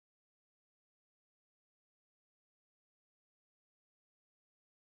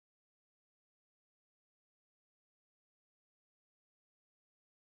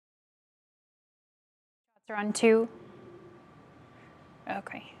On two.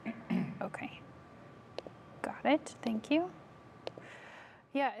 Okay. Okay. Got it. Thank you.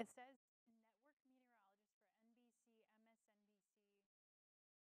 Yeah, it says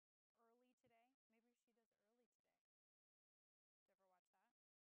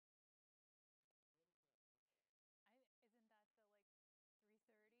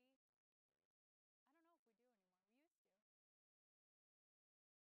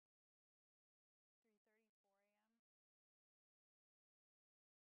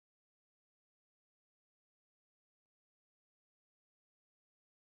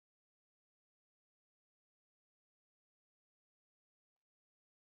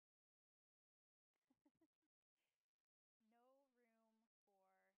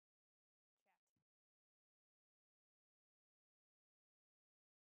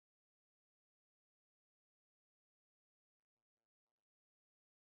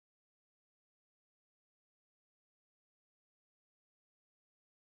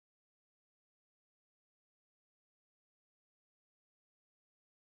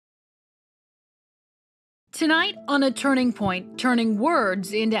Tonight on A Turning Point, turning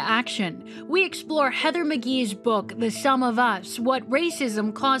words into action, we explore Heather McGhee's book, The Sum of Us, what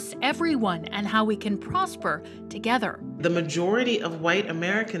racism costs everyone and how we can prosper together. The majority of white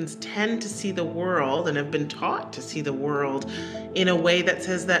Americans tend to see the world and have been taught to see the world in a way that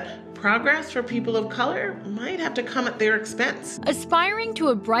says that progress for people of color might have to come at their expense. Aspiring to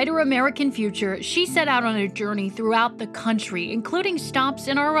a brighter American future, she set out on a journey throughout the country, including stops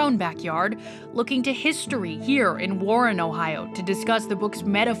in our own backyard, looking to history here in Warren, Ohio, to discuss the book's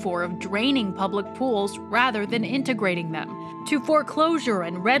metaphor of draining public pools rather than integrating them, to foreclosure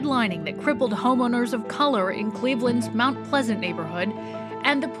and redlining that crippled homeowners of color in Cleveland's Mount Pleasant neighborhood,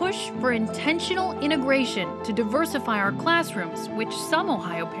 and the push for intentional integration to diversify our classrooms, which some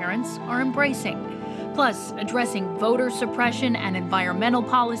Ohio parents are embracing. Plus, addressing voter suppression and environmental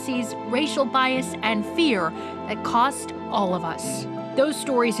policies, racial bias, and fear that cost all of us. Those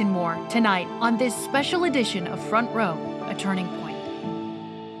stories and more tonight on this special edition of Front Row, A Turning Point.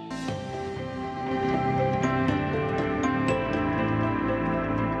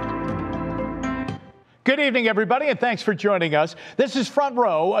 Good evening, everybody, and thanks for joining us. This is Front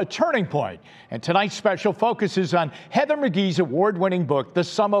Row, A Turning Point, and tonight's special focuses on Heather McGhee's award-winning book, The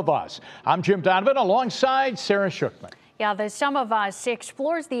Sum of Us. I'm Jim Donovan, alongside Sarah Schuchman. Yeah, The Sum of Us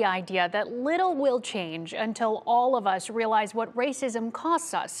explores the idea that little will change until all of us realize what racism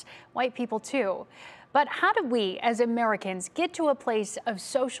costs us, white people too. But how do we, as Americans, get to a place of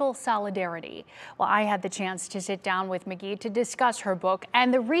social solidarity? Well, I had the chance to sit down with McGhee to discuss her book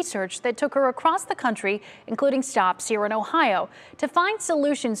and the research that took her across the country, including stops here in Ohio, to find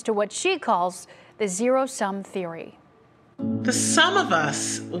solutions to what she calls the zero-sum theory. The sum of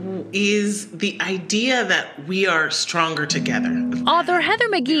us is the idea that we are stronger together. Author Heather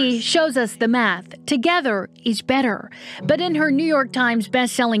McGhee shows us the math. Together is better. But in her New York Times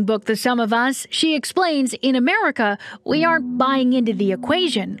best-selling book, The Sum of Us, she explains in America, we aren't buying into the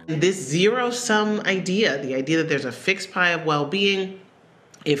equation. This zero-sum idea, the idea that there's a fixed pie of well-being,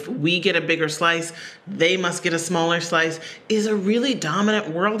 if we get a bigger slice, they must get a smaller slice, is a really dominant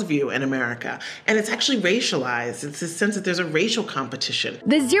worldview in America. And it's actually racialized. It's this sense that there's a racial competition.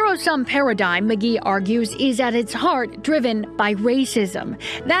 The zero-sum paradigm, McGhee argues, is at its heart driven by racism.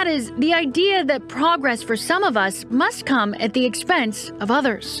 That is, the idea that progress for some of us must come at the expense of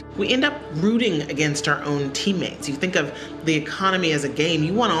others. We end up rooting against our own teammates. You think of the economy as a game.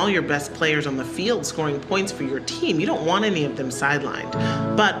 You want all your best players on the field scoring points for your team. You don't want any of them sidelined.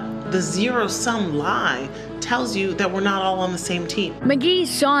 But the zero-sum lie tells you that we're not all on the same team. McGhee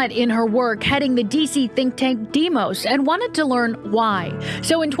saw it in her work heading the D.C. think tank Demos and wanted to learn why.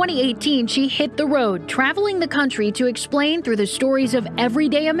 So in 2018, she hit the road, traveling the country to explain through the stories of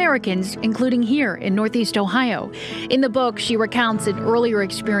everyday Americans, including here in Northeast Ohio. In the book, she recounts an earlier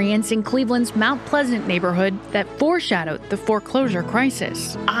experience in Cleveland's Mount Pleasant neighborhood that foreshadowed the foreclosure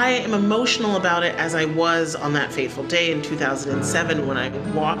crisis. I am emotional about it as I was on that fateful day in 2007 when I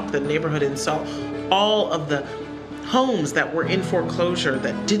walked the neighborhood and saw all of the homes that were in foreclosure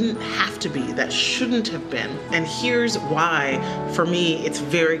that didn't have to be, that shouldn't have been. And here's why, for me, it's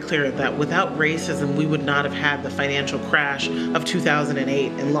very clear that without racism, we would not have had the financial crash of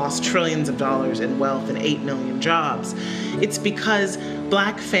 2008 and lost trillions of dollars in wealth and 8 million jobs. It's because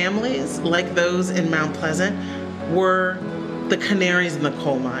Black families, like those in Mount Pleasant, were the canaries in the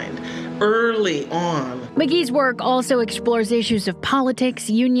coal mine early on. McGhee's work also explores issues of politics,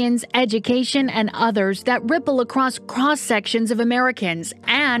 unions, education, and others that ripple across cross-sections of Americans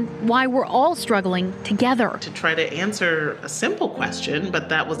and why we're all struggling together. To try to answer a simple question, but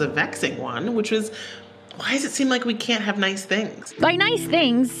that was a vexing one, which was, why does it seem like we can't have nice things? By nice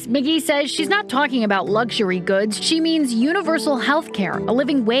things, McGhee says she's not talking about luxury goods. She means universal health care, a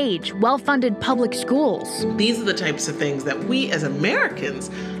living wage, well-funded public schools. These are the types of things that we as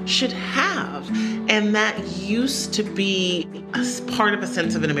Americans should have. And that used to be a part of a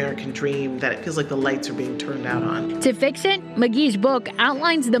sense of an American dream that it feels like the lights are being turned out on. To fix it, McGhee's book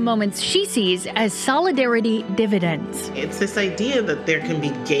outlines the moments she sees as solidarity dividends. It's this idea that there can be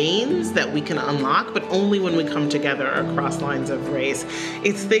gains that we can unlock, but only when we come together across lines of race.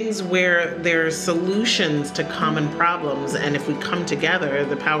 It's things where there's solutions to common problems, and if we come together,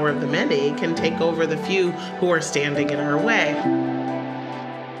 the power of the many can take over the few who are standing in our way.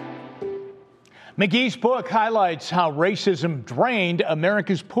 McGhee's book highlights how racism drained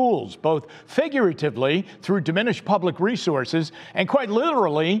America's pools, both figuratively through diminished public resources and quite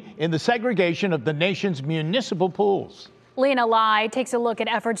literally in the segregation of the nation's municipal pools. Lena Lai takes a look at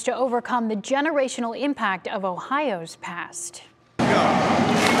efforts to overcome the generational impact of Ohio's past.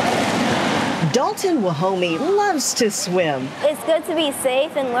 Dalton Wahomey loves to swim. It's good to be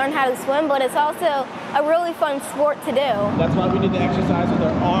safe and learn how to swim, but it's also a really fun sport to do. That's why we need to exercise with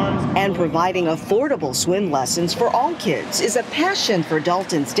our arms. And providing affordable swim lessons for all kids is a passion for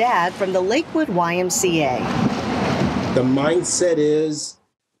Dalton's dad from the Lakewood YMCA. The mindset is,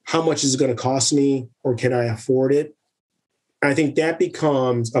 how much is it going to cost me, or can I afford it? I think that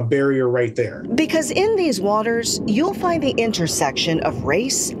becomes a barrier right there. Because in these waters, you'll find the intersection of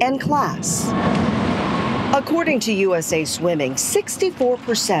race and class. According to USA Swimming,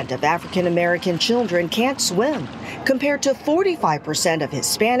 64% of African American children can't swim, compared to 45% of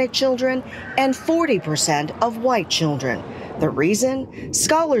Hispanic children and 40% of white children. The reason?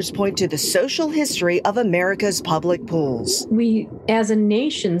 Scholars point to the social history of America's public pools. We, as a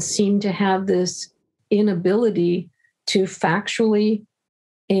nation, seem to have this inability to factually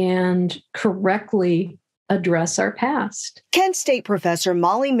and correctly address our past. Kent State professor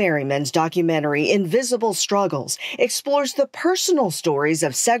Molly Merriman's documentary, Invisible Struggles, explores the personal stories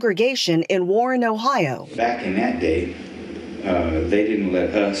of segregation in Warren, Ohio. Back in that day, they didn't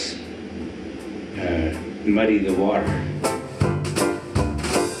let us muddy the water.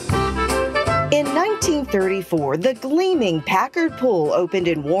 In 1934, the gleaming Packard Pool opened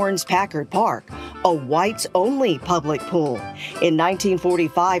in Warren's Packard Park, a whites-only public pool. In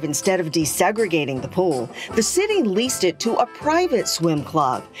 1945, instead of desegregating the pool, the city leased it to a private swim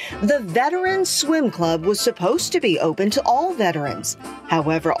club. The Veterans Swim Club was supposed to be open to all veterans.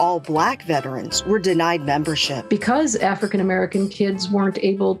 However, all black veterans were denied membership. Because African American kids weren't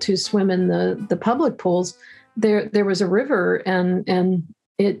able to swim in the public pools, there was a river, and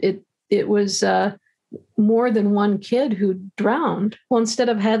it was more than one kid who drowned. Well, instead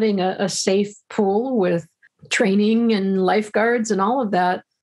of having a safe pool with training and lifeguards and all of that,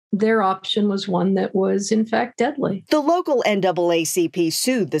 their option was one that was, in fact, deadly. The local NAACP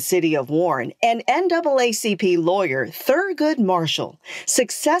sued the city of Warren, and NAACP lawyer Thurgood Marshall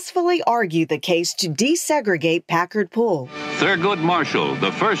successfully argued the case to desegregate Packard Pool. Thurgood Marshall,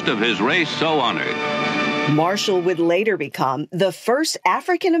 the first of his race so honored. Marshall would later become the first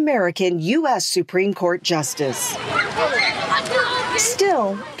African-American U.S. Supreme Court justice.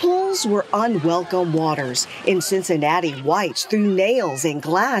 Still, pools were unwelcome waters. In Cincinnati, whites threw nails and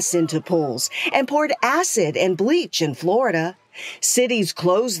glass into pools and poured acid and bleach in Florida. Cities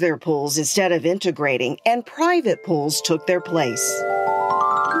closed their pools instead of integrating, and private pools took their place.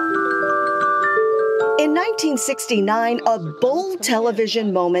 In 1969, a bold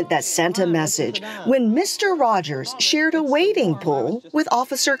television moment that sent a message when Mr. Rogers shared a wading pool with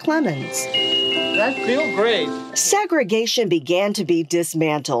Officer Clemens. That feels great. Segregation began to be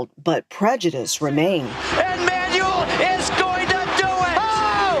dismantled, but prejudice remained. And Manuel is going to do it!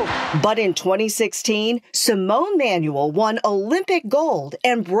 Oh! But in 2016, Simone Manuel won Olympic gold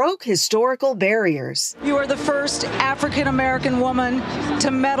and broke historical barriers. You are the first African-American woman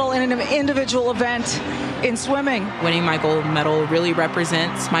to medal in an individual event in swimming. Winning my gold medal really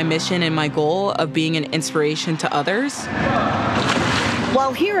represents my mission and my goal of being an inspiration to others.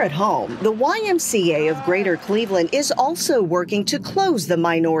 While here at home, the YMCA of Greater Cleveland is also working to close the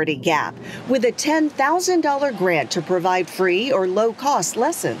minority gap with a $10,000 grant to provide free or low-cost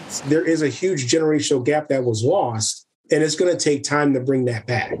lessons. There is a huge generational gap that was lost, and it's going to take time to bring that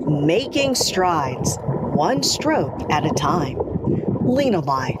back. Making strides, one stroke at a time. Lena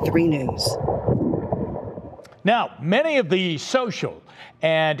Lai, 3 News. Now, many of the social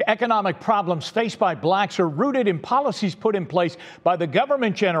and economic problems faced by blacks are rooted in policies put in place by the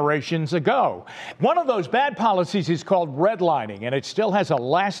government generations ago. One of those bad policies is called redlining, and it still has a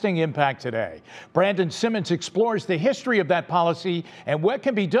lasting impact today. Brandon Simmons explores the history of that policy and what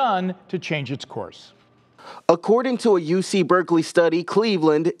can be done to change its course. According to a UC Berkeley study,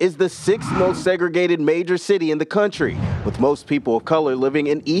 Cleveland is the 6th most segregated major city in the country, with most people of color living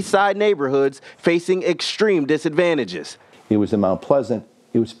in East Side neighborhoods facing extreme disadvantages. It was in Mount Pleasant,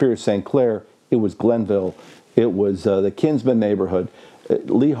 it was Pierce St. Clair, it was Glenville, it was the Kinsman neighborhood,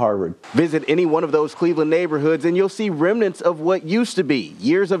 Lee Harvard. Visit any one of those Cleveland neighborhoods and you'll see remnants of what used to be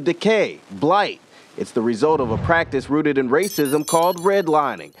years of decay, blight. It's the result of a practice rooted in racism called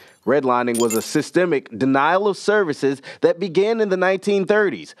redlining. Redlining was a systemic denial of services that began in the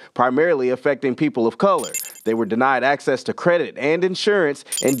 1930s, primarily affecting people of color. They were denied access to credit and insurance,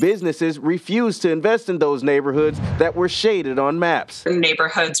 and businesses refused to invest in those neighborhoods that were shaded on maps.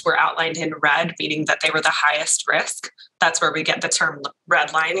 Neighborhoods were outlined in red, meaning that they were the highest risk. That's where we get the term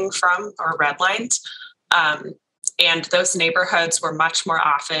redlining from, or redlined. And those neighborhoods were much more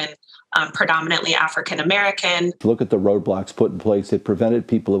often predominantly African American. Look at the roadblocks put in place that prevented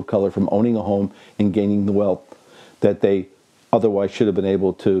people of color from owning a home and gaining the wealth that they otherwise should have been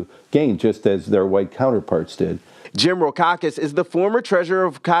able to gain, just as their white counterparts did. Jim Rokakis is the former treasurer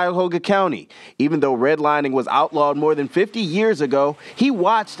of Cuyahoga County. Even though redlining was outlawed more than 50 years ago, he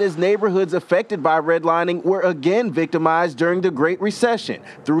watched as neighborhoods affected by redlining were again victimized during the Great Recession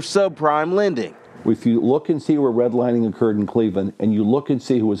through subprime lending. If you look and see where redlining occurred in Cleveland, and you look and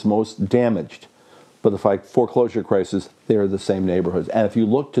see who was most damaged by the foreclosure crisis, they are the same neighborhoods. And if you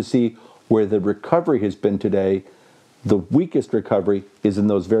look to see where the recovery has been today, the weakest recovery is in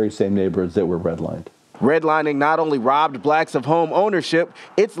those very same neighborhoods that were redlined. Redlining not only robbed blacks of home ownership,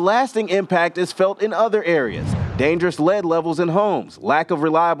 its lasting impact is felt in other areas. Dangerous lead levels in homes, lack of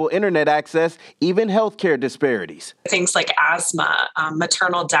reliable internet access, even healthcare disparities. Things like asthma,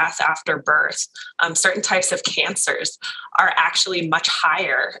 maternal death after birth, certain types of cancers are actually much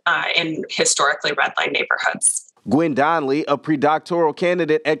higher in historically redlined neighborhoods. Gwen Donnelly, a predoctoral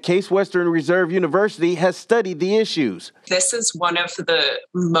candidate at Case Western Reserve University, has studied the issues. This is one of the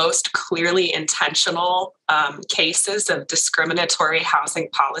most clearly intentional cases of discriminatory housing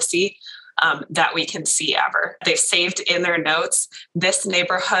policy that we can see ever. They've saved in their notes, this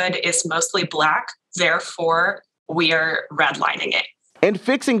neighborhood is mostly Black, therefore we are redlining it. And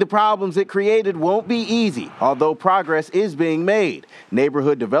fixing the problems it created won't be easy, although progress is being made.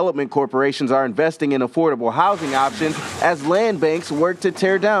 Neighborhood development corporations are investing in affordable housing options as land banks work to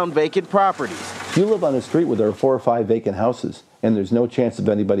tear down vacant properties. If you live on a street where there are 4 or 5 vacant houses and there's no chance of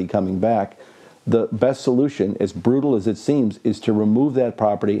anybody coming back, the best solution, as brutal as it seems, is to remove that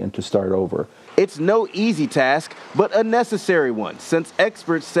property and to start over. It's no easy task, but a necessary one, since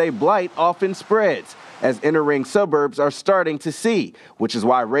experts say blight often spreads, as inner-ring suburbs are starting to see, which is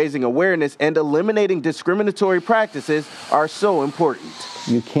why raising awareness and eliminating discriminatory practices are so important.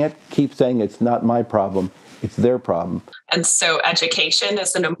 You can't keep saying it's not my problem, it's their problem. And so education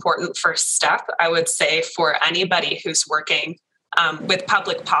is an important first step, I would say, for anybody who's working with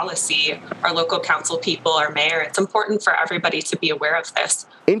public policy, our local council people, our mayor. It's important for everybody to be aware of this.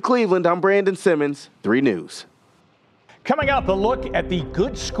 In Cleveland, I'm Brandon Simmons, 3 News. Coming up, a look at the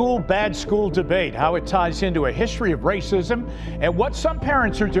good school, bad school debate, how it ties into a history of racism, and what some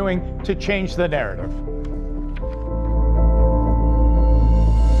parents are doing to change the narrative.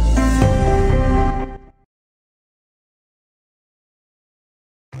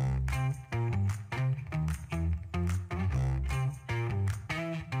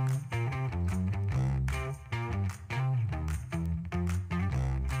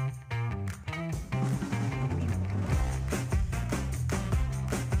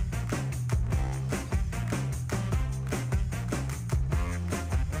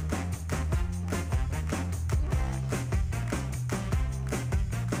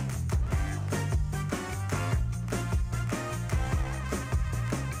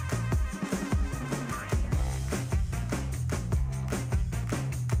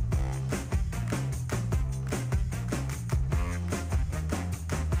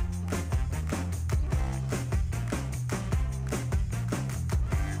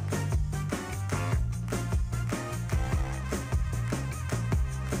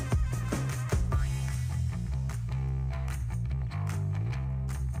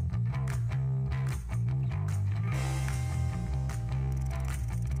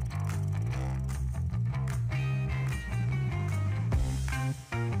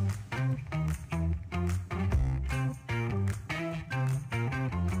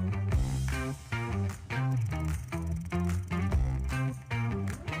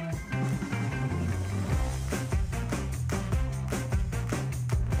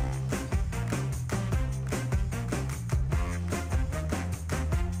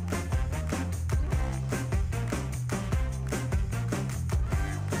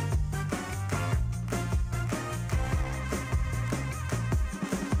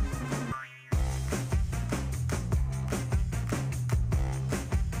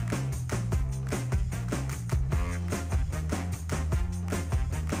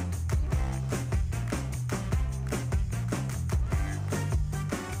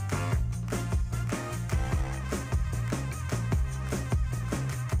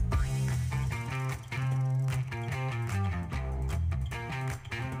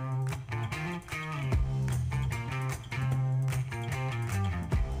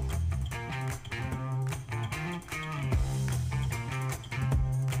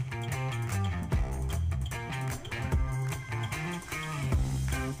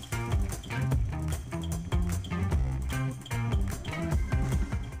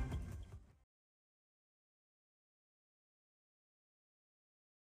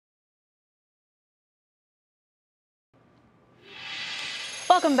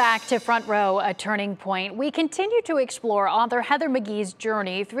 Welcome back to Front Row, A Turning Point. We continue to explore author Heather McGhee's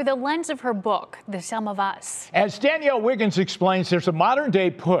journey through the lens of her book, The Sum of Us. As Danielle Wiggins explains, there's a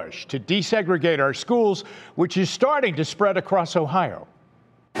modern-day push to desegregate our schools, which is starting to spread across Ohio.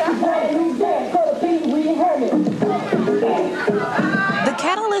 The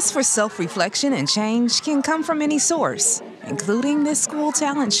catalyst for self-reflection and change can come from any source, including this school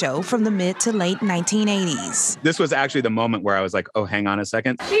talent show from the mid to late 1980s. This was actually the moment where I was like, oh, hang on a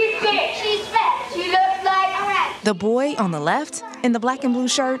second. She's big, she's fat, she looks like a rat. The boy on the left, in the black and blue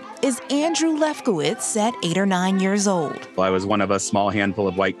shirt, is Andrew Lefkowitz at 8 or 9 years old. Well, I was one of a small handful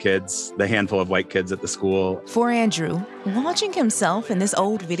of white kids, the handful of white kids at the school. For Andrew, watching himself in this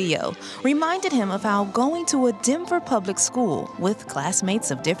old video reminded him of how going to a Denver public school with classmates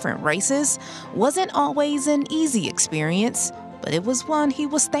of different races wasn't always an easy experience, but it was one he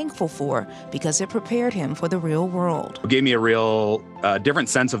was thankful for because it prepared him for the real world. It gave me a real different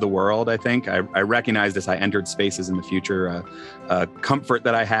sense of the world, I think. I recognized as I entered spaces in the future, a comfort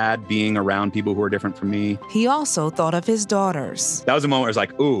that I had being around people who are different from me. He also thought of his daughters. That was a moment where I was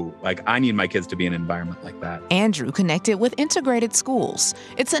like, ooh, like I need my kids to be in an environment like that. Andrew connected with Integrated Schools.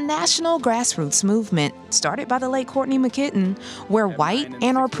 It's a national grassroots movement started by the late Courtney McKitton, where white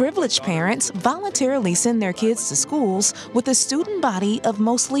and/or privileged parents voluntarily send their kids to schools with a student body of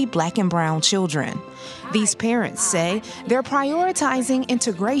mostly black and brown children. These parents say they're prioritizing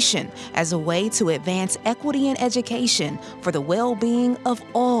integration as a way to advance equity in education for the well-being of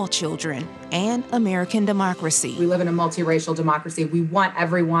all children and American democracy. We live in a multiracial democracy. We want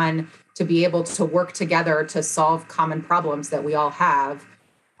everyone to be able to work together to solve common problems that we all have.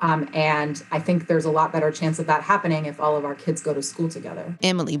 And I think there's a lot better chance of that happening if all of our kids go to school together.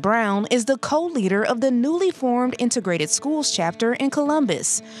 Emily Brown is the co-leader of the newly formed Integrated Schools chapter in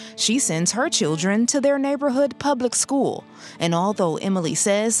Columbus. She sends her children to their neighborhood public school. And although Emily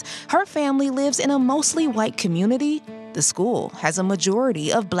says her family lives in a mostly white community, the school has a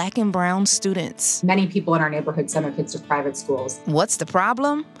majority of black and brown students. Many people in our neighborhood send their kids to private schools. What's the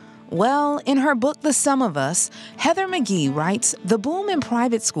problem? Well, in her book, The Sum of Us, Heather McGhee writes, the boom in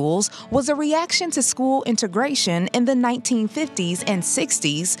private schools was a reaction to school integration in the 1950s and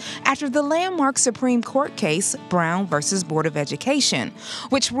 60s after the landmark Supreme Court case, Brown versus Board of Education,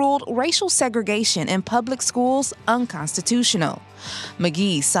 which ruled racial segregation in public schools unconstitutional.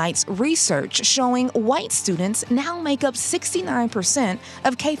 McGhee cites research showing white students now make up 69%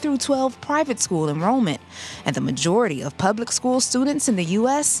 of K-12 private school enrollment, and the majority of public school students in the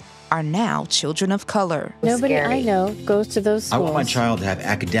U.S. are now children of color. Nobody I know goes to those schools. I want my child to have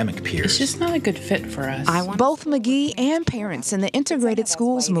academic peers. It's just not a good fit for us. Both McGhee and parents in the Integrated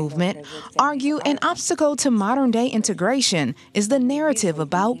Schools movement argue an obstacle to modern-day integration is the narrative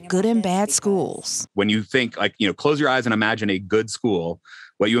about good and bad schools. When you think, like, close your eyes and imagine a good school,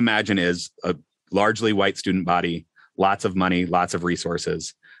 what you imagine is a largely white student body, lots of money, lots of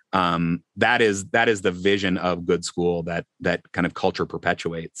resources. That is the vision of good school that kind of culture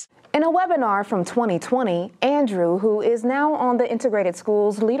perpetuates. In a webinar from 2020, Andrew, who is now on the Integrated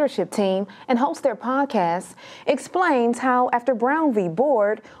Schools leadership team and hosts their podcast, explains how after Brown v.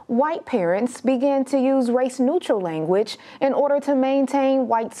 Board, white parents began to use race-neutral language in order to maintain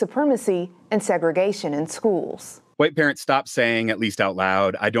white supremacy and segregation in schools. White parents stopped saying, at least out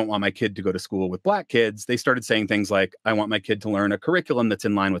loud, I don't want my kid to go to school with black kids. They started saying things like, I want my kid to learn a curriculum that's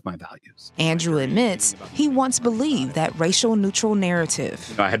in line with my values. Andrew admits he once believed that racial neutral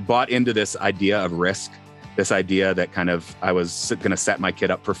narrative. I had bought into this idea of risk, this idea that kind of I was going to set my kid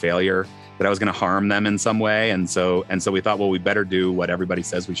up for failure, that I was going to harm them in some way. And so we thought, well, we better do what everybody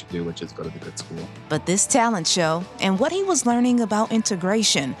says we should do, which is go to the good school. But this talent show and what he was learning about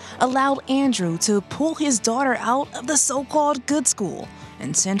integration allowed Andrew to pull his daughter out of the so-called good school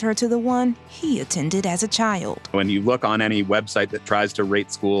and send her to the one he attended as a child. When you look on any website that tries to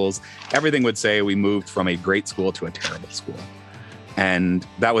rate schools, everything would say we moved from a great school to a terrible school. And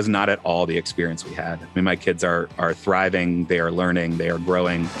that was not at all the experience we had. I mean, my kids are thriving, they are learning, they are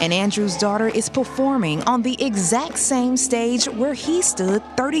growing. And Andrew's daughter is performing on the exact same stage where he stood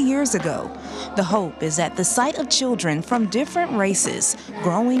 30 years ago. The hope is that the sight of children from different races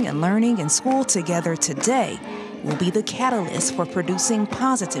growing and learning in school together today will be the catalyst for producing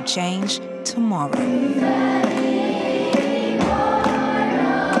positive change tomorrow.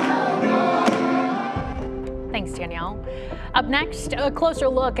 Thanks, Danielle. Up next, a closer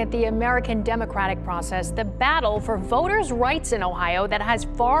look at the American democratic process, the battle for voters' rights in Ohio that has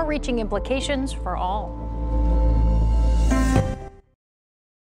far-reaching implications for all.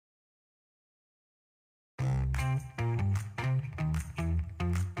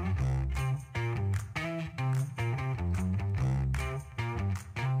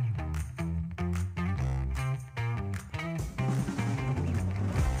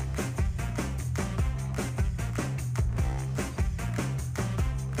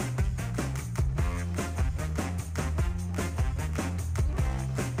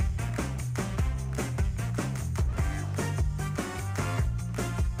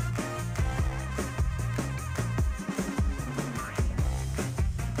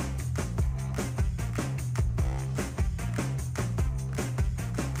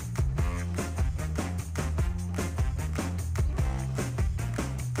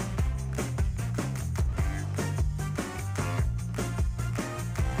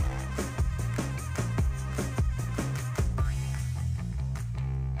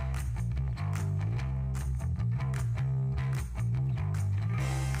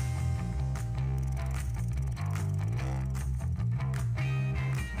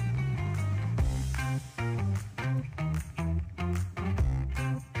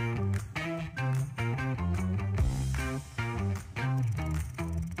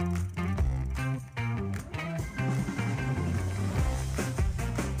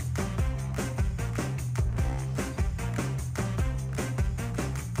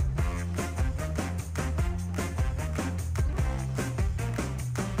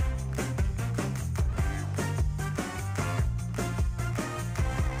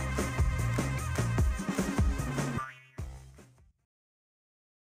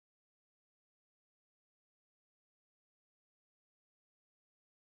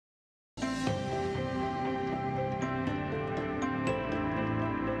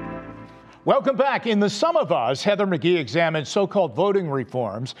 Welcome back. In The Sum of Us, Heather McGhee examines so-called voting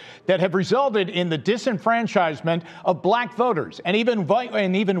reforms that have resulted in the disenfranchisement of black voters and even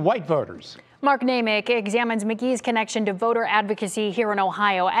white voters. Mark Namick examines McGhee's connection to voter advocacy here in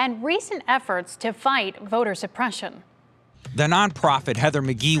Ohio and recent efforts to fight voter suppression. The nonprofit Heather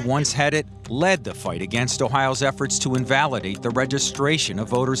McGhee once headed led the fight against Ohio's efforts to invalidate the registration of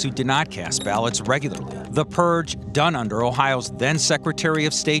voters who did not cast ballots regularly. The purge, done under Ohio's then Secretary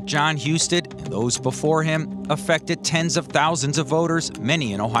of State John Husted and those before him, affected tens of thousands of voters,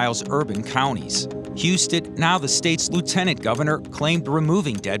 many in Ohio's urban counties. Husted, now the state's lieutenant governor, claimed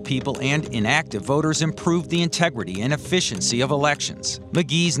removing dead people and inactive voters improved the integrity and efficiency of elections.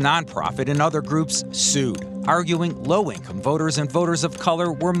 McGhee's nonprofit and other groups sued, arguing low-income voters and voters of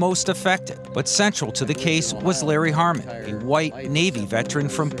color were most affected. But central to the case was Larry Harmon, a white Navy veteran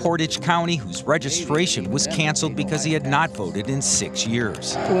from Portage County whose registration was canceled because he had not voted in 6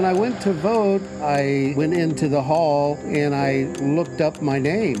 years. When I went to vote, I went into the hall and I looked up my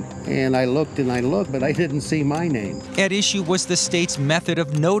name. And I looked and I looked, but I didn't see my name. At issue was the state's method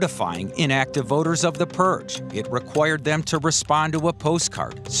of notifying inactive voters of the purge. It required them to respond to a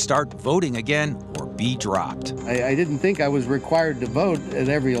postcard, start voting again, or be dropped. I didn't think I was required to vote at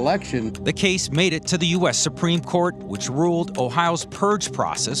every election. The case made it to the U.S. Supreme Court, which ruled Ohio's purge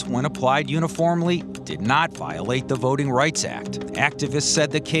process, when applied uniformly, did not violate the Voting Rights Act. Activists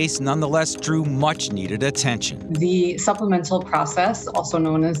said the case nonetheless drew much-needed attention. The supplemental process, also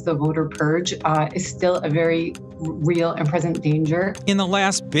known as the voter purge, is still a very real and present danger. In the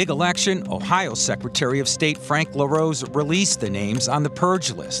last big election, Ohio Secretary of State Frank LaRose released the names on the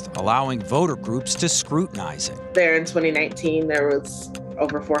purge list, allowing voter groups to scrutinize it. There in 2019, there was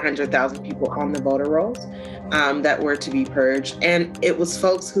over 400,000 people on the voter rolls that were to be purged. And it was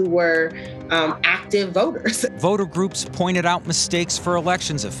folks who were active voters. Voter groups pointed out mistakes for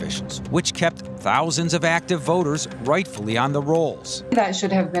elections officials, which kept thousands of active voters rightfully on the rolls. That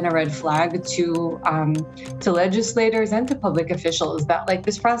should have been a red flag to legislators and to public officials that, like,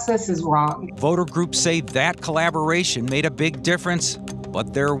 this process is wrong. Voter groups say that collaboration made a big difference,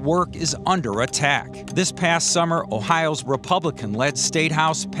 but their work is under attack. This past summer, Ohio's Republican-led State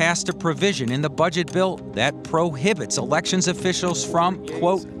House passed a provision in the budget bill that prohibits elections officials from,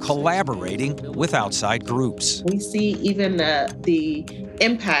 quote, collaborating with outside groups. We see even the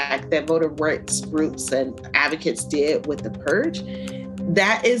impact that voter rights groups and advocates did with the purge.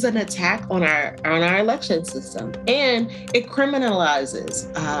 That is an attack on our election system, and it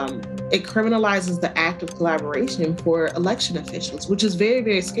criminalizes the act of collaboration for election officials, which is very,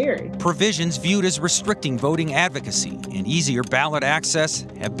 very scary. Provisions viewed as restricting voting advocacy and easier ballot access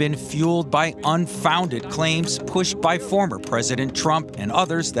have been fueled by unfounded claims pushed by former President Trump and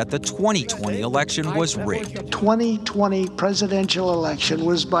others that the 2020 election was rigged. The 2020 presidential election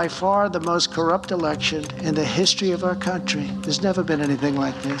was by far the most corrupt election in the history of our country. There's never been anything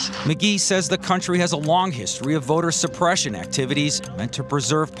like this. McGhee says the country has a long history of voter suppression activities meant to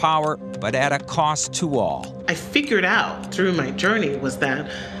preserve power, but at a cost to all. I figured out through my journey was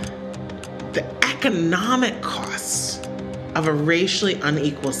that the economic costs of a racially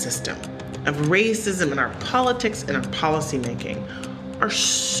unequal system, of racism in our politics and our policymaking, are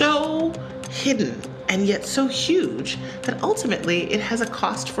so hidden and yet so huge that ultimately it has a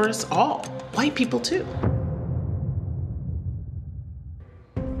cost for us all, white people too.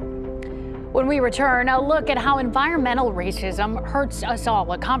 When we return, a look at how environmental racism hurts us all.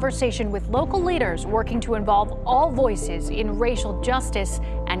 A conversation with local leaders working to involve all voices in racial justice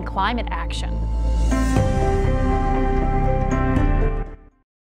and climate action.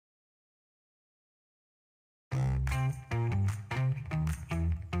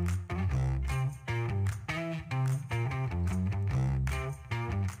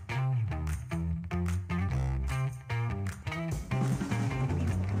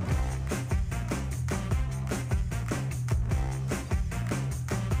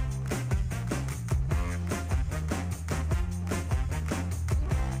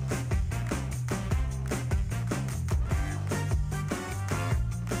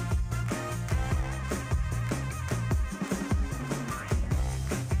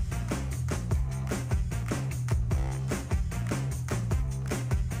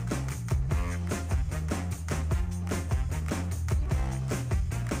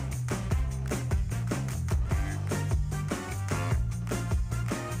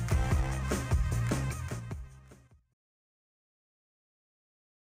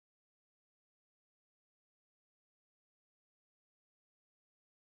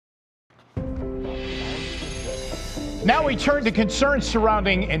 Now we turn to concerns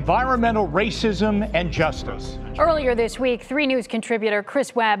surrounding environmental racism and justice. Earlier this week, 3 News contributor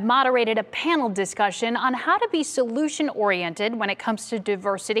Chris Webb moderated a panel discussion on how to be solution-oriented when it comes to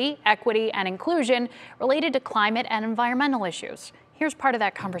diversity, equity, and inclusion related to climate and environmental issues. Here's part of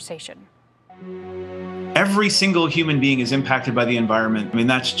that conversation. Every single human being is impacted by the environment. I mean,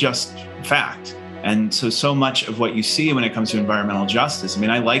 that's just fact. And so much of what you see when it comes to environmental justice, I mean,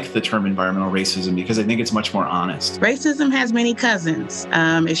 I like the term environmental racism because I think it's much more honest. Racism has many cousins.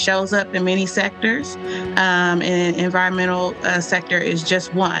 It shows up in many sectors, and environmental sector is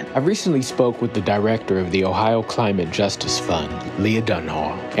just one. I recently spoke with the director of the Ohio Climate Justice Fund, Leah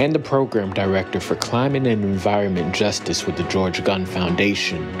Dunhall, and the program director for Climate and Environment Justice with the George Gunn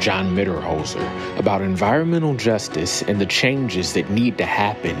Foundation, John Mitterholzer, about environmental justice and the changes that need to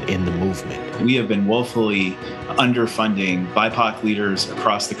happen in the movement. We have been woefully underfunding BIPOC leaders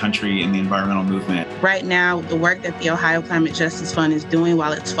across the country in the environmental movement. Right now, the work that the Ohio Climate Justice Fund is doing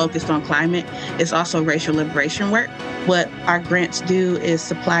while it's focused on climate is also racial liberation work. What our grants do is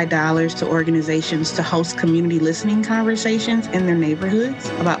supply dollars to organizations to host community listening conversations in their neighborhoods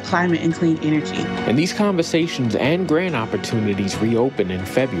about climate and clean energy. And these conversations and grant opportunities reopen in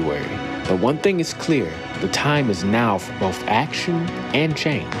February. But one thing is clear, the time is now for both action and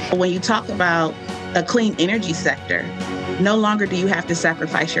change. When you talk about a clean energy sector, no longer do you have to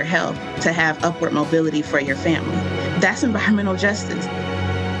sacrifice your health to have upward mobility for your family. That's environmental justice.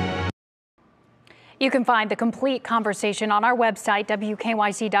 You can find the complete conversation on our website,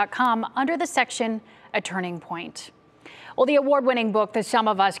 WKYC.com, under the section A Turning Point. Well, the award-winning book, The Sum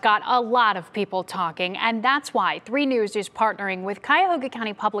of Us, got a lot of people talking, and that's why 3 News is partnering with Cuyahoga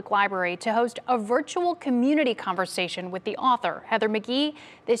County Public Library to host a virtual community conversation with the author, Heather McGhee,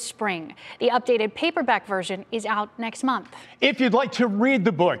 this spring. The updated paperback version is out next month. If you'd like to read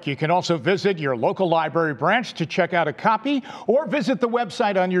the book, you can also visit your local library branch to check out a copy, or visit the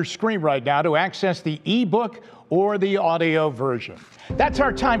website on your screen right now to access the ebook or the audio version. That's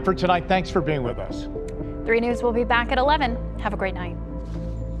our time for tonight. Thanks for being with us. 3 News will be back at 11. Have a great night.